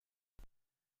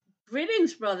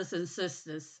Greetings, brothers and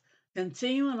sisters.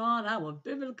 Continuing on our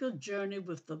biblical journey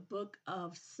with the book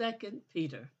of Second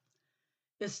Peter.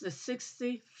 It's the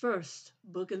 61st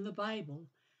book in the Bible,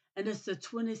 and it's the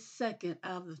 22nd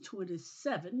out of the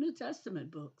 27 New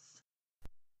Testament books.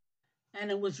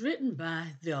 And it was written by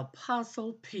the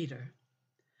Apostle Peter.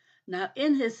 Now,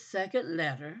 in his second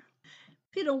letter,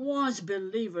 Peter warns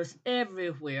believers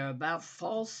everywhere about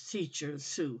false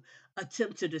teachers who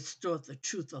attempt to distort the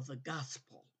truth of the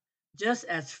gospel. Just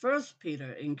as First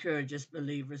Peter encourages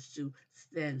believers to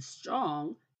stand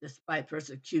strong despite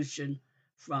persecution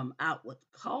from outward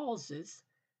causes,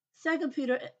 Second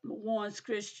Peter warns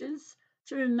Christians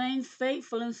to remain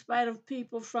faithful in spite of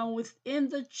people from within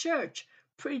the church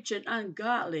preaching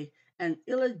ungodly and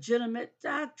illegitimate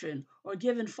doctrine or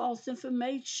giving false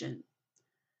information.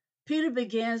 Peter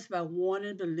begins by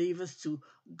warning believers to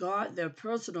guard their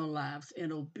personal lives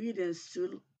in obedience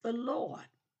to the Lord.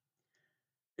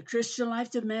 The Christian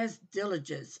life demands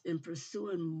diligence in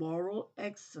pursuing moral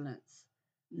excellence,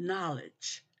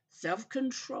 knowledge, self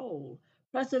control,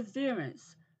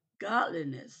 perseverance,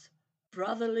 godliness,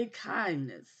 brotherly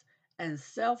kindness, and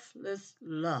selfless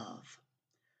love.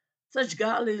 Such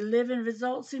godly living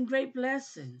results in great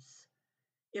blessings.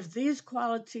 If these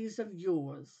qualities of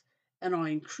yours and are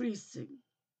increasing,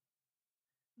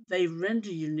 they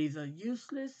render you neither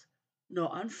useless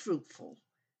nor unfruitful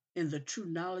in the true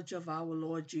knowledge of our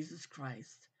Lord Jesus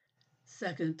Christ.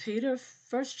 Second Peter,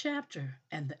 first chapter,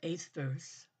 and the 8th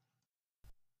verse.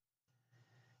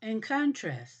 In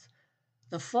contrast,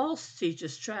 the false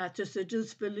teachers try to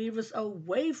seduce believers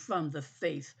away from the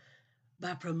faith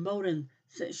by promoting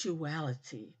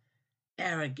sensuality,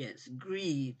 arrogance,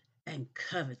 greed, and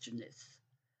covetousness.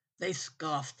 They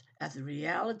scoffed at the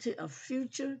reality of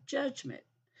future judgment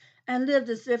and lived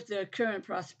as if their current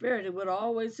prosperity would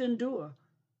always endure.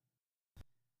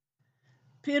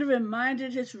 Peter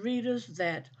reminded his readers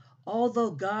that although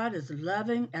God is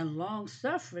loving and long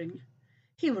suffering,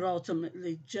 he would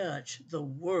ultimately judge the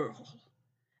world.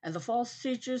 And the false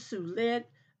teachers who led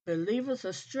believers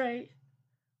astray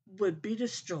would be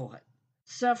destroyed,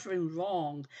 suffering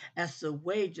wrong as the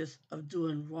wages of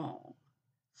doing wrong.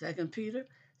 2 Peter,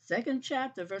 second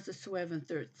chapter, verses 12 and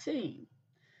 13.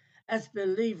 As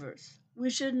believers, we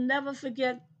should never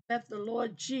forget that the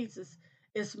Lord Jesus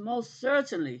is most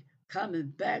certainly coming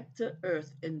back to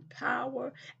earth in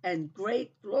power and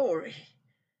great glory,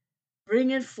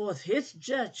 bringing forth his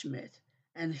judgment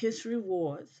and his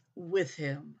rewards with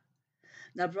him.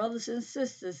 Now, brothers and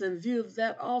sisters, in view of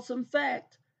that awesome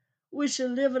fact, we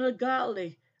should live in a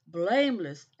godly,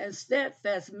 blameless, and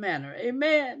steadfast manner.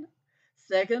 Amen.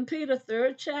 2 Peter,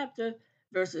 third chapter,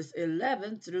 verses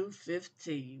 11 through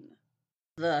 15.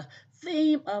 The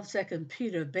theme of Second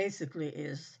Peter basically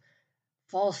is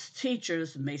false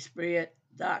teachers may spread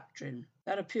doctrine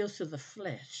that appeals to the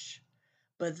flesh,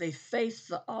 but they face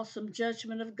the awesome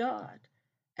judgment of God,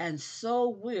 and so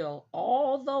will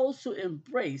all those who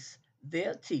embrace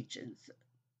their teachings.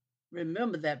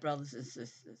 Remember that, brothers and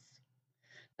sisters.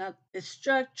 Now, it's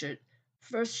structured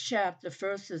first chapter,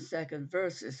 first and second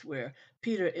verses, where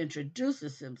Peter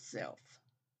introduces himself.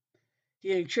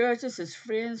 He encourages his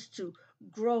friends to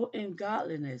grow in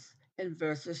godliness in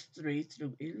verses 3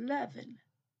 through 11.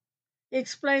 He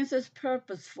explains his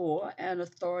purpose for and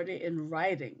authority in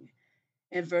writing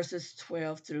in verses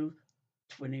 12 through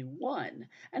 21.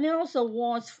 And he also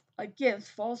warns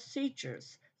against false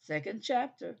teachers, second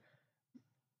chapter,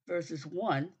 verses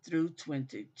 1 through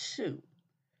 22.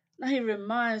 Now he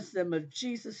reminds them of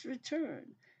Jesus' return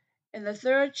in the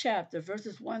third chapter,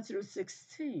 verses 1 through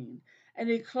 16. And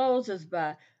he closes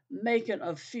by making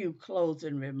a few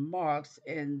closing remarks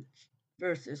in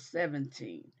verses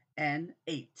 17 and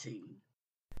 18.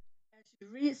 As you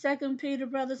read Second Peter,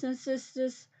 brothers and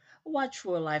sisters, watch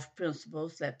for life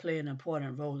principles that play an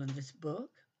important role in this book.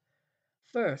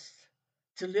 First,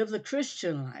 to live the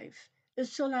Christian life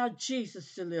is to allow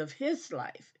Jesus to live his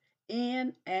life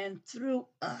in and through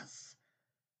us.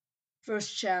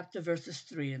 First chapter, verses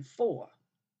 3 and 4.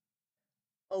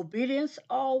 Obedience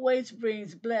always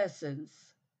brings blessings.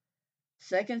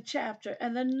 Second chapter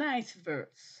and the 9th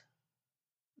verse.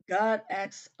 God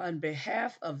acts on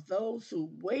behalf of those who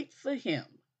wait for him.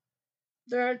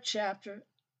 Third chapter,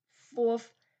 4th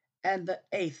and the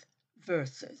 8th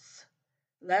verses.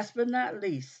 Last but not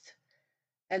least,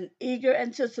 an eager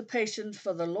anticipation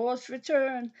for the Lord's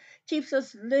return keeps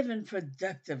us living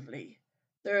productively.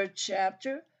 Third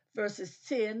chapter, verses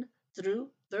 10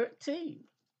 through 13.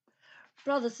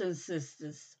 Brothers and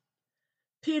sisters,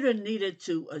 Peter needed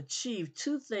to achieve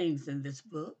two things in this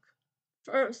book.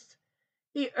 First,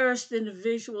 he urged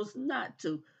individuals not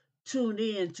to tune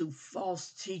in to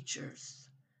false teachers.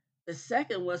 The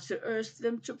second was to urge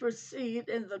them to proceed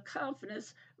in the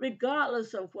confidence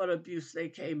regardless of what abuse they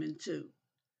came into.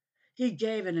 He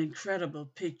gave an incredible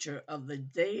picture of the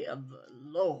day of the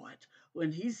Lord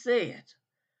when he said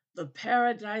the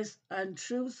paradise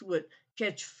untruths would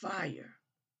catch fire.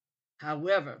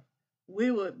 However, we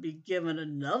would be given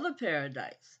another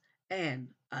paradise and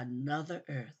another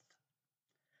earth.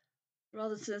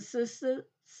 Brothers and sisters,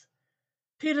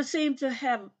 Peter seemed to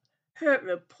have heard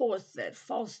reports that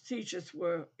false teachers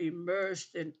were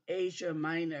emerged in Asia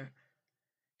Minor.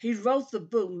 He wrote the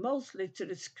book mostly to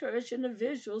discourage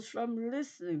individuals from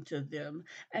listening to them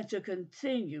and to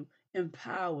continue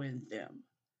empowering them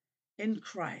in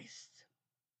Christ.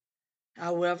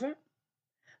 However,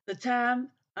 the time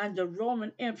under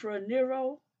Roman Emperor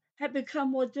Nero had become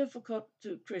more difficult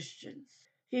to Christians.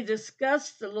 He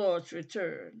discussed the Lord's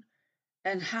return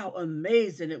and how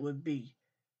amazing it would be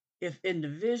if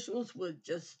individuals would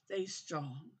just stay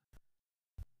strong.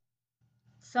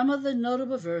 Some of the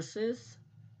notable verses: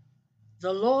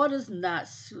 the Lord is not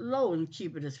slow in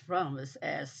keeping his promise,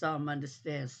 as some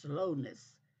understand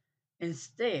slowness.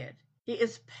 Instead, he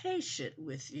is patient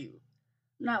with you,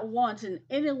 not wanting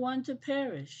anyone to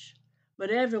perish, but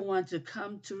everyone to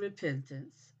come to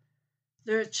repentance.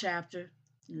 Third chapter,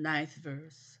 ninth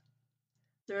verse.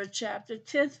 Third chapter,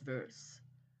 10th verse.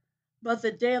 But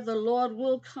the day of the Lord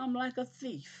will come like a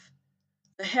thief.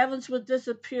 The heavens will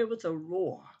disappear with a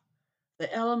roar.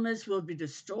 The elements will be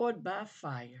destroyed by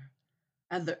fire,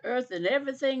 and the earth and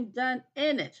everything done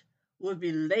in it will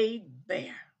be laid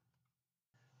bare.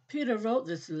 Peter wrote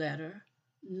this letter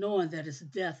knowing that his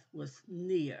death was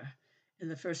near. In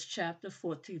the first chapter,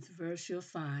 14th verse, you'll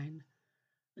find,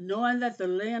 knowing that the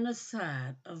laying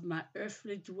aside of my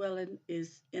earthly dwelling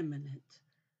is imminent,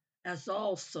 as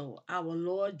also our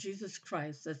Lord Jesus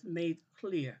Christ has made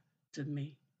clear to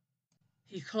me.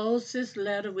 He closed his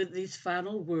letter with these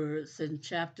final words in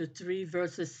chapter 3,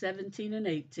 verses 17 and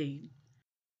 18.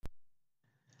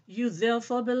 You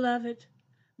therefore, beloved,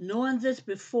 knowing this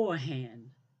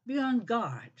beforehand, be on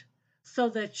guard, so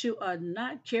that you are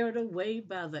not carried away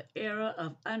by the error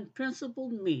of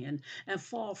unprincipled men and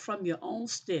fall from your own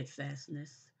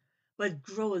steadfastness, but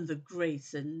grow in the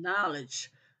grace and knowledge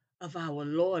of our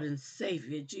Lord and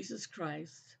Savior Jesus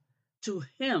Christ. To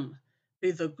him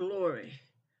be the glory,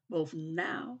 both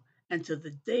now and to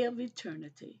the day of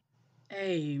eternity.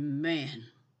 Amen.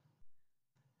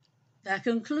 That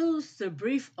concludes the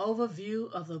brief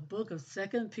overview of the book of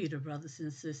 2 Peter, brothers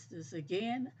and sisters.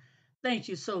 Again, thank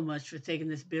you so much for taking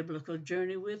this biblical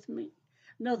journey with me.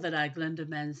 Know that I, Glenda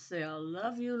Mansell,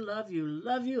 love you, love you,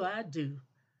 love you, I do.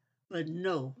 But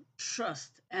know,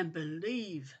 trust, and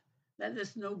believe that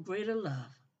there's no greater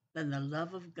love than the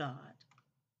love of God.